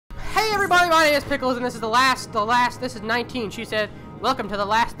everybody, my name is Picklez, and this is this is 19. She said, welcome to the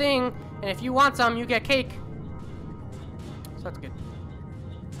last thing, and if you want some, you get cake. So that's good.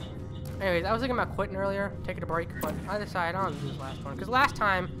 Anyways, I was thinking about quitting earlier, taking a break, but I decided I don't do this last one. Because last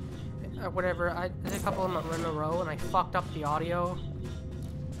time, whatever, I did a couple of them in a row, and I fucked up the audio.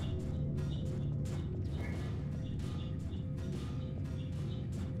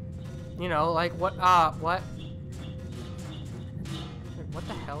 You know, like, what? What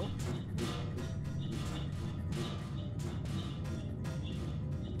the hell?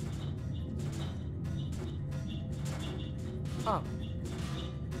 Oh.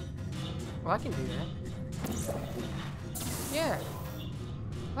 Well, I can do that. Yeah.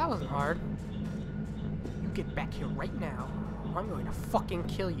 That wasn't hard. You get back here right now, or I'm going to fucking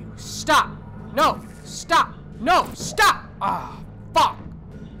kill you. Stop! No! Stop! No! Stop! Ah, fuck!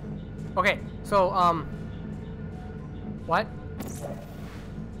 Okay, so, what?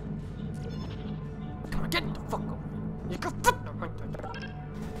 Come on, get the fuck up. You can fuck.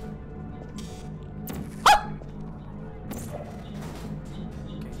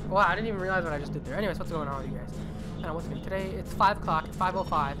 Wow, I didn't even realize what I just did there. Anyways, what's going on with you guys? I don't know what's good. Today, it's 5 o'clock, it's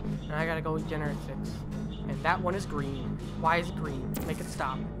 5:05, and I gotta go eat dinner at 6. And that one is green. Why is it green? Make it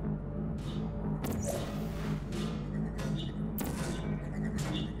stop.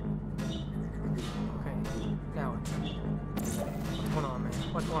 Okay, now what? What's going on, man?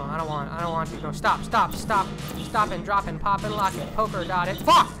 What's going on? I don't want you. No, stop, stop, stop. Stop and drop and pop and lock it. Poker dot it.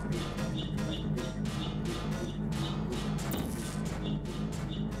 Fuck!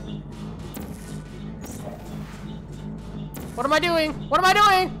 What am I doing? What am I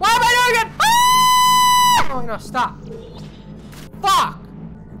doing? Why am I doing it? Ah! Oh no, stop. Fuck!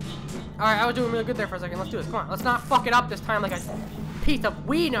 Alright, I was doing really good there for a second. Let's do this. Come on. Let's not fuck it up this time like a piece of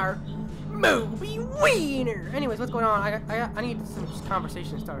wiener. Movie wiener! Anyways, what's going on? I need some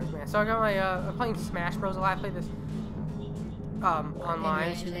conversation starters, man. So I got my, I'm playing Smash Bros. I play this,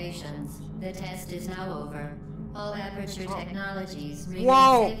 online. Congratulations. The test is now over. All Aperture technologies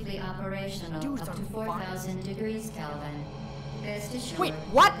remain safely operational up to 4,000 degrees Kelvin. Rest assured, wait,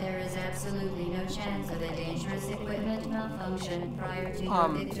 what? There is absolutely no chance of a dangerous equipment malfunction prior to your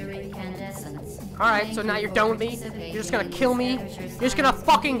victory incandescence. Alright, so now you're done with me? You're just gonna kill me? You're just gonna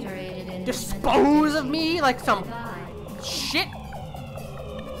fucking dispose of me like some shit?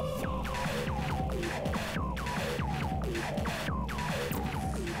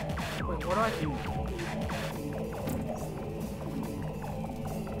 Wait, what do I do?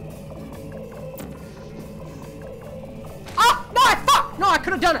 No, I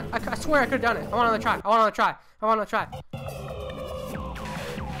could have done it. I swear I could have done it. I want another try. I want another try. I want another try.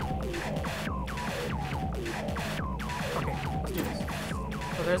 Okay, let's do this.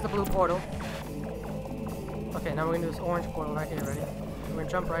 So there's the blue portal. Okay, now we're gonna do this orange portal right here. Ready? We're gonna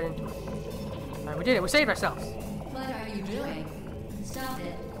jump right into it. Alright, we did it. We saved ourselves. What are you doing? Stop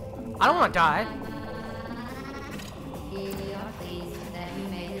it. I don't want to die. We are pleased that you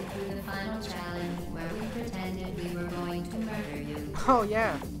made it through the final challenge where we pretended we were going to murder you. Oh,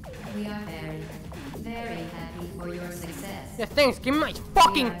 yeah. We are very, very happy for your success. Yeah, thanks. Give me my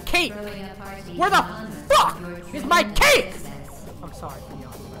fucking cake. Where the fuck is my cake? I'm sorry for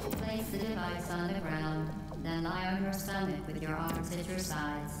yelling. Place the device on the ground, then lie on your stomach with your arms at your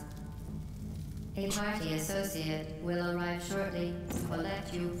sides. A party associate will arrive shortly to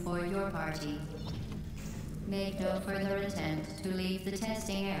collect you for your party. Make no further attempt to leave the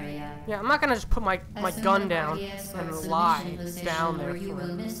testing area. Yeah, I'm not gonna just put my gun down and lie down there. You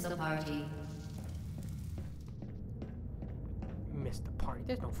will miss the party. Miss the party?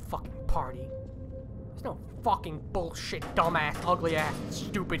 There's no fucking party. There's no fucking bullshit, dumbass, ugly ass,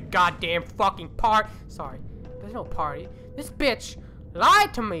 stupid, goddamn fucking part. Sorry, there's no party. This bitch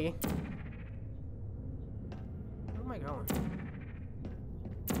lied to me. Where am I going?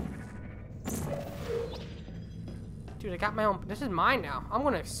 Dude, I got my own. This is mine now. I'm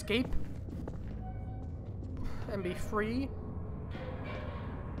gonna escape and be free.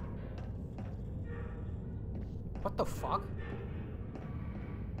 What the fuck?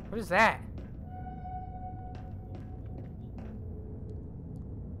 What is that?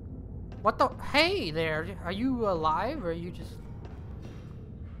 What the? Hey there. Are you alive or are you just?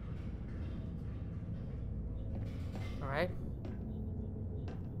 All right.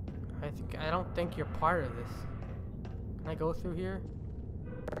 I don't think you're part of this. Can I go through here?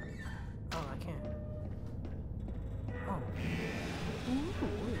 Oh, I can't. Oh. Ooh,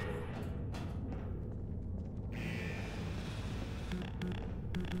 what is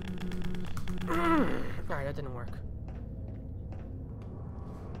that? Alright, that didn't work.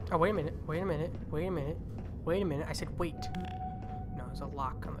 Oh, wait a minute. Wait a minute. Wait a minute. Wait a minute. I said wait. No, there's a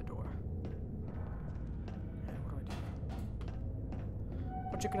lock on the door.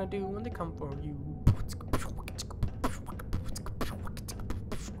 what you're gonna do when they come for you.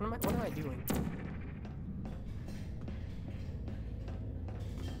 What am I doing?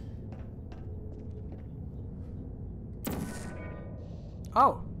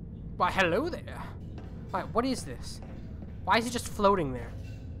 Oh. Why, hello there. Why, what is this? Why is it just floating there?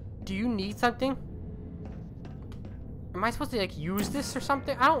 Do you need something? Am I supposed to, like, use this or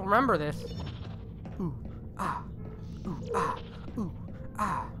something? I don't remember this. Ooh, ah. Ooh, ah. Ooh,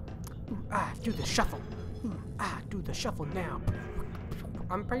 ah. Ooh, ah. Do the shuffle. Ooh, ah. Do the shuffle now.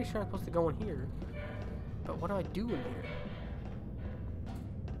 I'm pretty sure I'm supposed to go in here. But what do I do in here?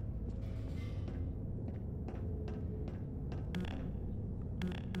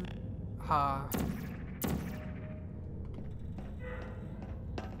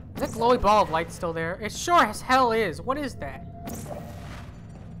 Is that glowy ball of light still there? It sure as hell is. What is that?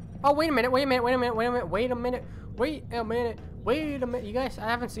 Oh, wait a minute, wait a minute, wait a minute, wait a minute, wait a minute, wait a minute, wait a minute. You guys, I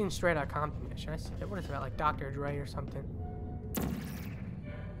haven't seen Straight Outta Compton yet. Should I see that? What is that, like Dr. Dre or something?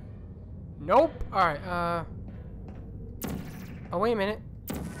 Nope. Alright, oh, wait a minute.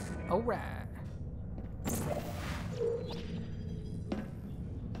 Alright.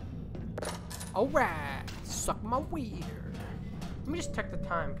 Alright. Suck my weird. Let me just check the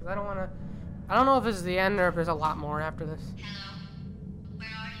time, because I don't want to... I don't know if this is the end or if there's a lot more after this. Hello? Where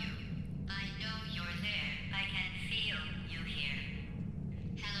are you? I know you're there. I can feel you here.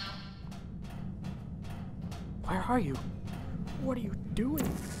 Hello? Where are you? What are you doing?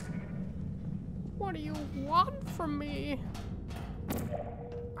 What do you want from me?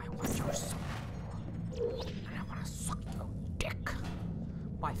 I want your soul. And I want to suck your dick.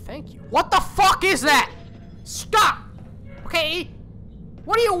 Why, thank you. What the fuck is that? Stop! Okay?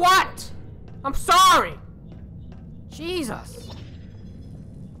 What do you want? I'm sorry. Jesus.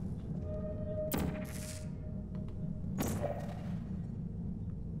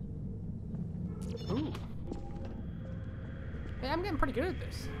 Ooh. Hey, I'm getting pretty good at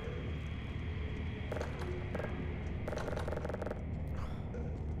this.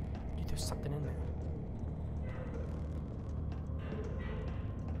 Dude, there's something in there.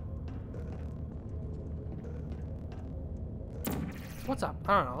 What's up?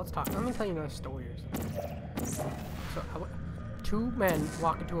 I don't know. Let's talk. Let me tell you another story or something. So, two men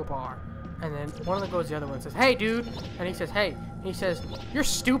walk into a bar, and then one of them goes to the other one and says, "Hey, dude!" And he says, "Hey." And he says, "You're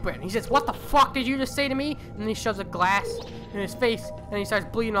stupid." And he says, "What the fuck did you just say to me?" And then he shoves a glass in his face, and he starts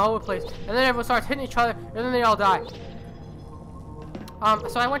bleeding all over the place. And then everyone starts hitting each other, and then they all die.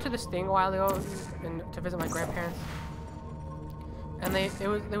 So I went to this thing a while ago to visit my grandparents, and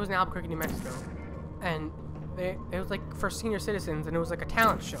it was in Albuquerque, New Mexico, and it was like for senior citizens, and it was like a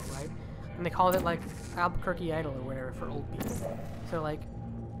talent show, right? And they called it like Albuquerque Idol or whatever for old people. So like,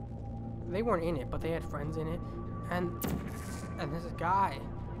 they weren't in it, but they had friends in it, and this guy,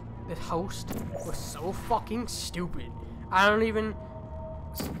 this host, was so fucking stupid. I don't even.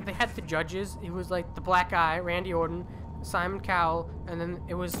 They had the judges. It was like the black guy, Randy Orton, Simon Cowell, and then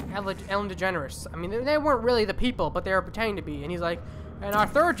it was Ellen DeGeneres. I mean, they weren't really the people, but they were pretending to be. And he's like, "And our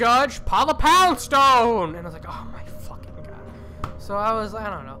third judge, Paula Poundstone." And I was like, "Oh my fucking god!" So I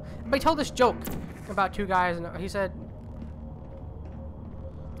don't know. But he told this joke about two guys, and he said,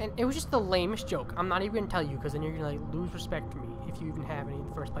 and it was just the lamest joke. I'm not even gonna tell you, because then you're gonna like lose respect for me if you even have any in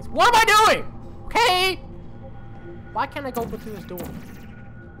the first place. What am I doing? Okay. Why can't I go through this door?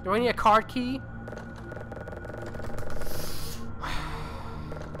 Do I need a card key?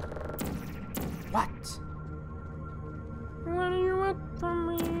 What? What do you want from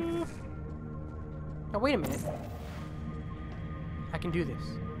me? Now wait a minute. I can do this.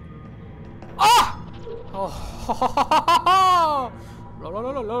 Oh! Oh!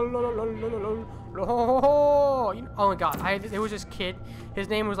 Oh my god! There was this kid. His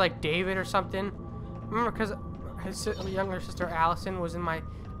name was like David or something. Remember, because his younger sister Allison was in my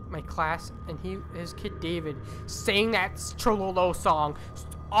class, and his kid David sang that Trololo song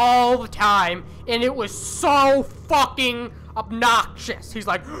all the time, and it was so fucking obnoxious. He's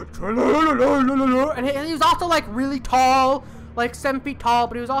like, and he was also like really tall, like 7 feet tall,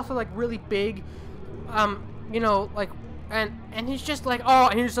 but he was also like really big, you know, like, and he's just like, oh,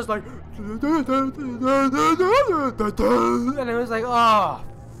 and he was just like, and it was like, oh,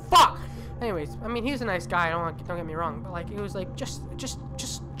 fuck. Anyways, I mean, he's a nice guy. Don't get me wrong, but like, it was like, just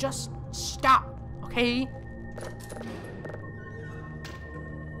stop, okay?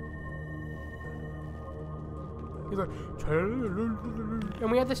 He's like,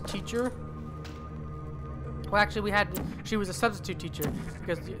 and we had this teacher. Well, actually, she was a substitute teacher,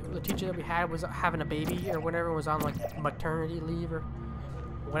 because the teacher that we had was having a baby or whatever, was on like maternity leave or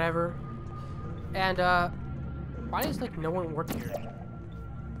whatever. And why does like no one work here?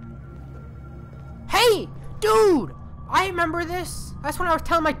 me! Dude! I remember this. That's when I was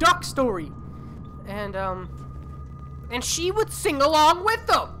telling my duck story. And she would sing along with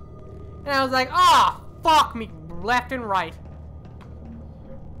them. And I was like, ah, fuck me, left and right.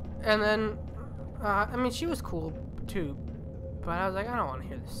 And then, I mean, she was cool too. But I was like, I don't want to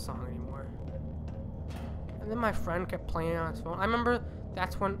hear this song anymore. And then my friend kept playing it on his phone. I remember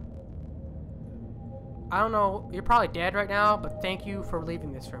that's when, I don't know, you're probably dead right now, but thank you for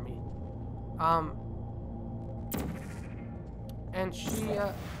leaving this for me. And she,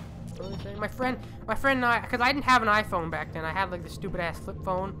 what was I saying? My friend and I, because I didn't have an iPhone back then. I had like the stupid ass flip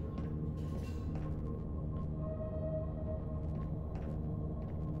phone.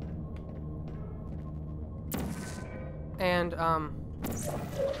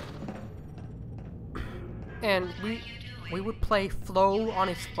 And we would play Flow on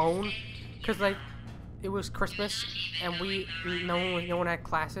his phone, cause like it was Christmas and no one had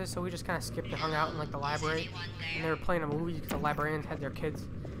classes, so we just kind of skipped and hung out in like the library, and they were playing a movie because the librarians had their kids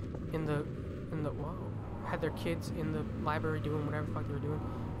in the library doing whatever the fuck they were doing,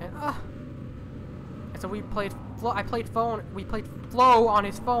 and so we played Flow. We played Flow on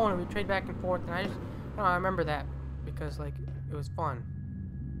his phone, and we trade back and forth, and I don't know, I remember that because like it was fun.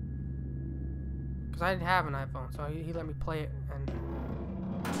 Because I didn't have an iPhone, so he let me play it, and...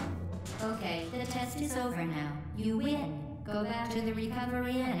 Okay, the test is over now. You win. Go back to the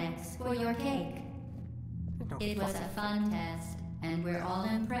recovery annex for your cake. It was a fun test, and we're all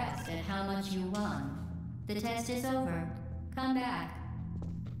impressed at how much you won. The test is over. Come back.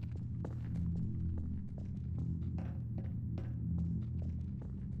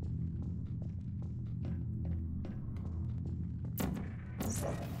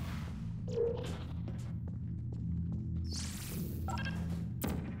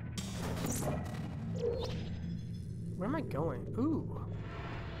 Where am I going? Ooh.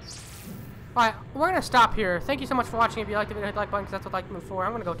 Alright, we're gonna stop here. Thank you so much for watching. If you liked the video, hit the like button because that's what I like to move forward.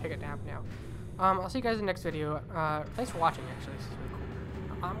 I'm gonna go take a nap now. I'll see you guys in the next video. Thanks for watching, actually. This is really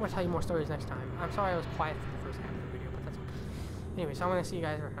cool. I'm gonna tell you more stories next time. I'm sorry I was quiet for the first half of the video, but that's okay. Anyway, so I'm gonna see you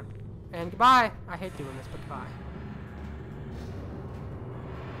guys around. And goodbye. I hate doing this, but goodbye.